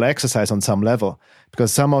mental exercise on some level,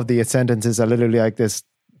 because some of the sentences are literally like this.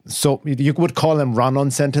 So you would call them run-on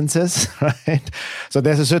sentences, right? So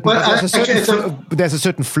there's a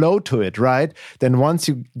certain flow to it, right? Then once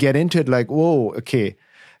you get into it, like, whoa, okay,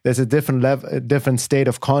 there's a different level, a different state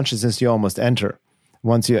of consciousness you almost enter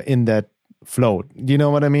once you're in that flow. Do you know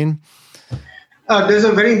what I mean? There's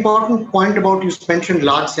a very important point about, you mentioned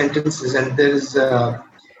large sentences, and there's the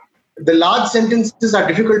large sentences are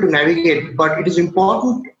difficult to navigate, but it is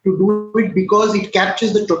important to do it because it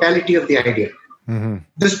captures the totality of the idea. Mm-hmm.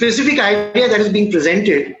 The specific idea that is being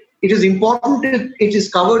presented, it is important that it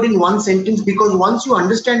is covered in one sentence, because once you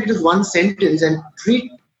understand it is one sentence and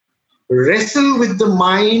wrestle with the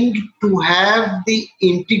mind to have the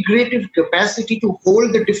integrative capacity to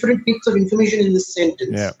hold the different bits of information in this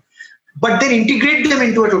sentence, but then integrate them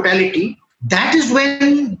into a totality, that is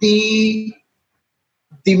when the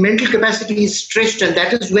mental capacity is stretched, and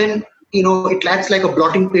that is when it acts like a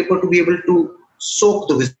blotting paper to be able to soak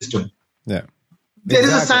the wisdom. Yeah. There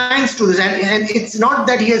is a science to this, and it's not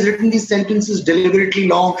that he has written these sentences deliberately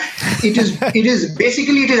long. It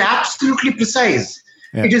is absolutely precise.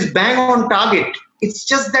 Yeah. It is bang on target. It's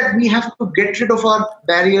just that we have to get rid of our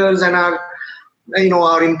barriers and our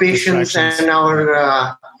impatience and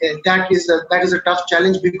our that is a tough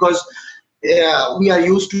challenge, because we are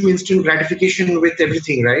used to instant gratification with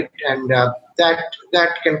everything, right? And that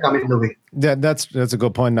can come in the way. Yeah, that's a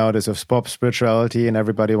good point nowadays of pop spirituality, and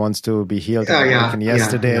everybody wants to be healed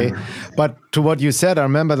yesterday. Yeah. But to what you said, I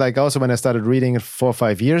remember, like, also when I started reading it 4 or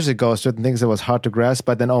 5 years ago, certain things that was hard to grasp,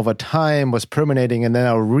 but then over time was permeating, and then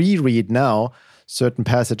I'll reread now certain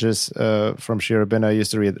passages from Sri Aurobindo I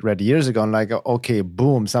used to read years ago, and like, okay,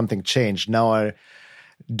 boom, something changed. Now I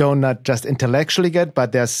don't not just intellectually get,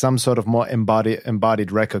 but there's some sort of more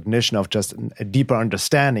embodied recognition of just a deeper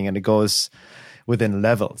understanding, and it goes within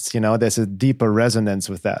levels. There's a deeper resonance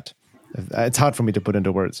with that. It's hard for me to put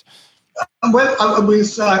into words. Well,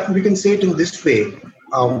 we can say it in this way.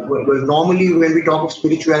 Normally when we talk of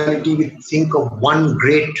spirituality, we think of one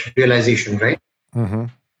great realization, right? Mm-hmm.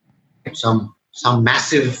 Some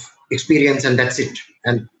massive experience, and that's it.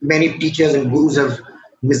 And many teachers and gurus have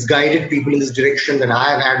misguided people in this direction. That I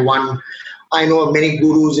have had one. I know of many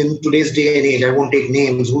gurus in today's day and age, I won't take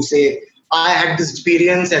names, who say, I had this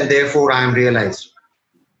experience and therefore I am realized.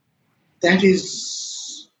 That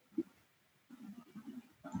is,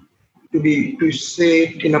 to say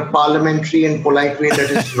it in a parliamentary and polite way,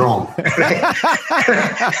 that is wrong.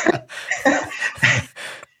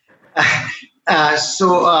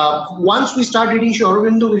 So once we start reading Sri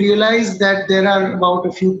Aurobindo, we realize that there are about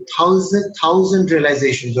a few thousand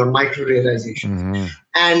realizations or micro realizations. Mm-hmm.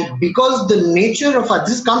 And because the nature of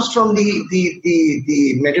this comes from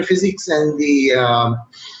the metaphysics and the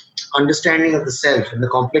understanding of the self and the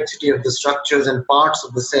complexity of the structures and parts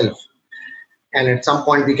of the self. And at some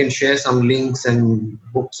point we can share some links and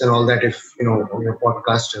books and all that, if on your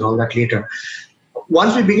podcast and all that later.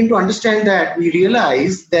 Once we begin to understand that, we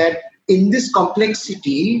realize that in this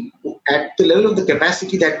complexity, at the level of the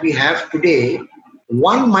capacity that we have today,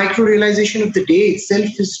 one micro realization of the day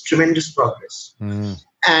itself is tremendous progress.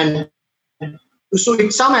 And so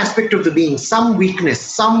it's some aspect of the being, some weakness,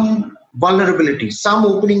 some vulnerability, some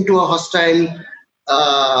opening to a hostile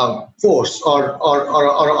force or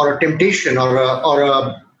a temptation or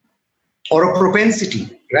a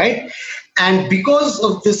propensity, right? And because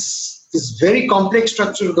of this very complex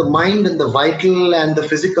structure of the mind and the vital and the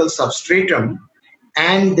physical substratum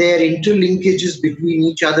and their interlinkages between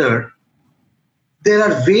each other, there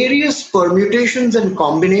are various permutations and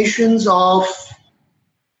combinations of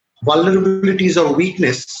vulnerabilities or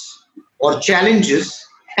weakness or challenges,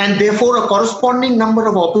 and therefore a corresponding number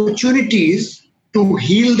of opportunities to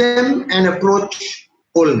heal them and approach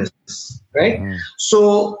wholeness, right?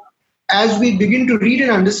 So as we begin to read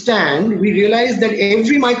and understand, we realize that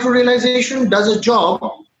every micro-realization does a job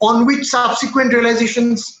on which subsequent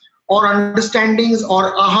realizations or understandings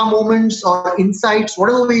or aha moments or insights,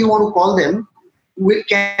 whatever way you want to call them, we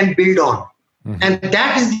can build on. And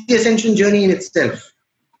that is the ascension journey in itself.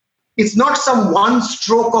 It's not some one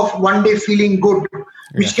stroke of one day feeling good,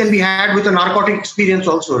 which can be had with a narcotic experience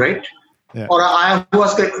also, right? Or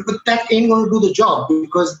ayahuasca, but that ain't going to do the job,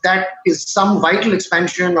 because that is some vital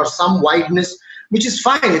expansion or some wideness, which is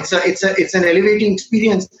fine. It's an elevating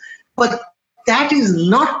experience, but that is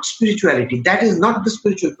not spirituality. That is not the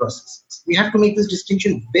spiritual process. We have to make this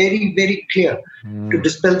distinction very, very clear to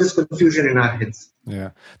dispel this confusion in our heads.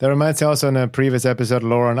 Yeah. That reminds me also in a previous episode,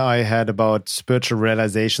 Laura and I had about spiritual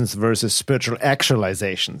realizations versus spiritual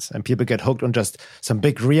actualizations. And people get hooked on just some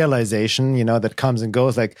big realization, that comes and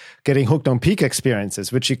goes, like getting hooked on peak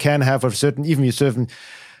experiences, which you can have with certain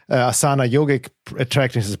asana yogic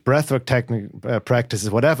practices, breathwork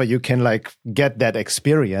practices, whatever. You can get that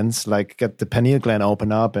experience, like get the pineal gland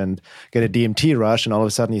open up and get a DMT rush, and all of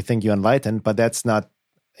a sudden you think you're enlightened, but that's not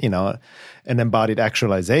an embodied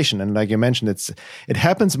actualization. And like you mentioned, it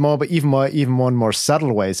happens more, but even more in more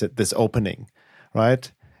subtle ways at this opening,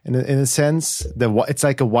 right? In a sense, it's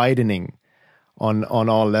like a widening on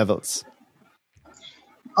all levels.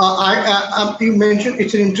 You mentioned,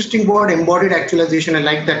 it's an interesting word, embodied actualization. I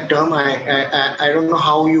like that term. I don't know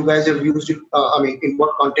how you guys have used it, in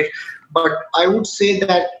what context, but I would say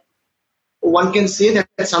that one can say that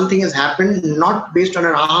something has happened not based on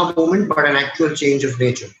an aha moment, but an actual change of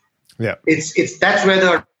nature. Yeah, it's that's where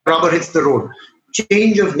the rubber hits the road.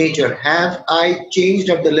 Change of nature. Have I changed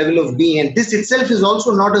at the level of being? And this itself is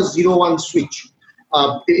also not a 0-1 switch.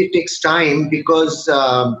 It takes time because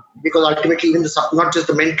ultimately even not just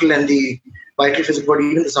the mental and the vital physical body,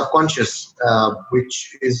 even the subconscious,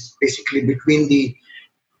 which is basically between the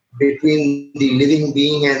living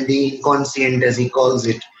being and the inconscient, as he calls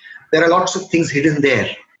it. There are lots of things hidden there.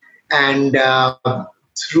 And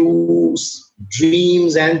through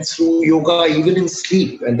dreams and through yoga, even in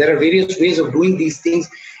sleep, and there are various ways of doing these things,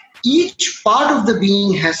 each part of the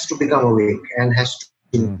being has to become awake and has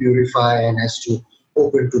to purify and has to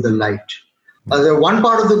open to the light. Whether one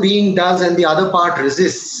part of the being does and the other part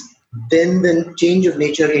resists, then the change of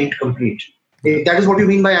nature ain't complete. If that is what you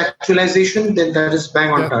mean by actualization, then that is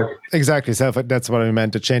bang on target. Exactly. So that's what I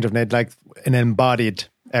meant, a change of nature, like an embodied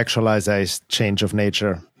actualized change of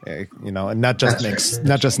nature, and not just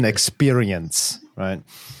not just an experience, right?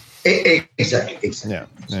 Exactly. Yeah.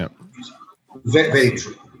 Very, very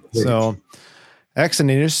true. So,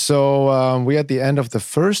 excellent, Neelesh. So we're at the end of the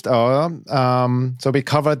first hour. So we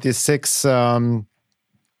covered the 6. What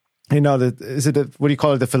do you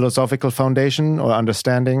call it? The philosophical foundation or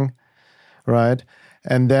understanding, right?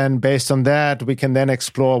 And then based on that, we can then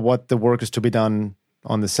explore what the work is to be done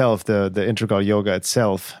on the self, the integral yoga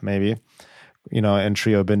itself, maybe, and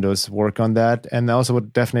Sri Aurobindo's work on that. And I also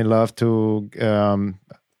would definitely love to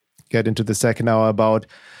get into the second hour about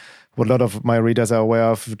what a lot of my readers are aware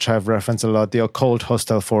of, which I've referenced a lot, the occult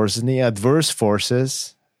hostile forces and the adverse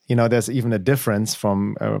forces. There's even a difference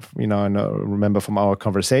from, and remember from our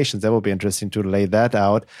conversations. That will be interesting to lay that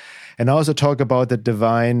out. And also talk about the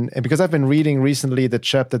divine, because I've been reading recently the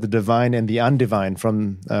chapter, The Divine and the Undivine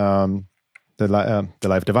from the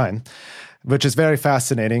Life Divine, which is very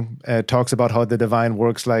fascinating. It talks about how the divine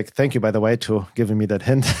works like, thank you, by the way, to giving me that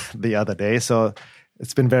hint the other day. So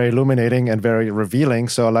it's been very illuminating and very revealing.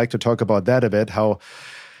 So I'd like to talk about that a bit, how,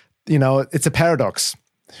 it's a paradox,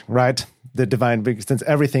 right? The divine, because since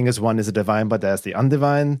everything is one, is a divine, but there's the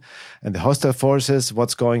undivine and the hostile forces,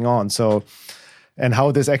 what's going on. So and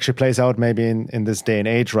how this actually plays out maybe in this day and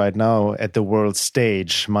age right now at the world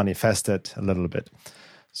stage manifested a little bit.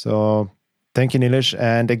 So thank you, Neelesh.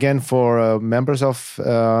 And again, for members of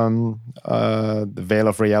the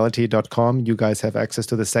veilofreality.com, you guys have access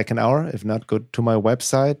to the second hour. If not, go to my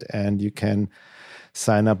website and you can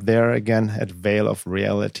sign up there again at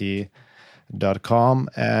veilofreality.com.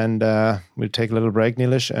 And we'll take a little break,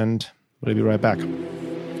 Neelesh, and we'll be right back.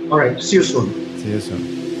 All right. See you soon. See you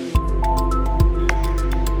soon.